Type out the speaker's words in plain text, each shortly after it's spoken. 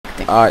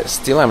I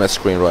still am a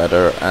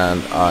screenwriter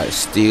and I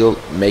still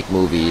make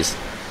movies,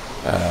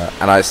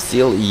 and I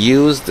still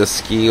use the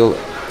skill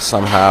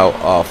somehow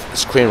of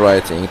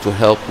screenwriting to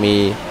help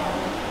me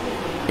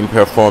in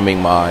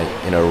performing my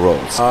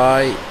roles.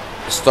 I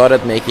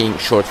started making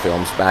short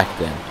films back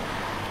then.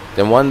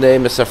 Then one day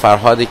Mr.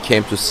 Farhadi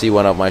came to see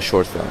one of my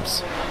short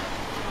films.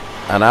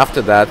 And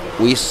after that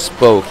we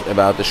spoke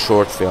about the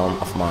short film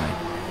of mine.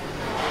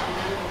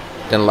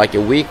 Then like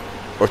a week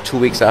or 2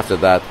 weeks after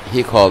that,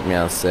 he called me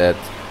and said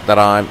that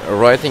I'm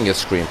writing a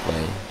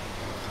screenplay.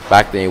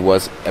 Back then it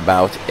was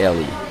about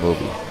Ellie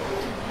movie.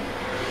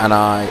 And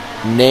I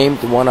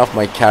named one of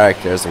my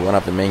characters, one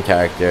of the main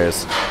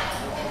characters,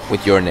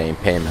 with your name,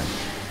 Payman.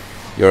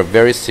 You're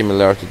very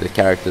similar to the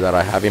character that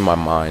I have in my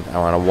mind, and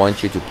I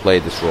want you to play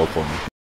this role for me.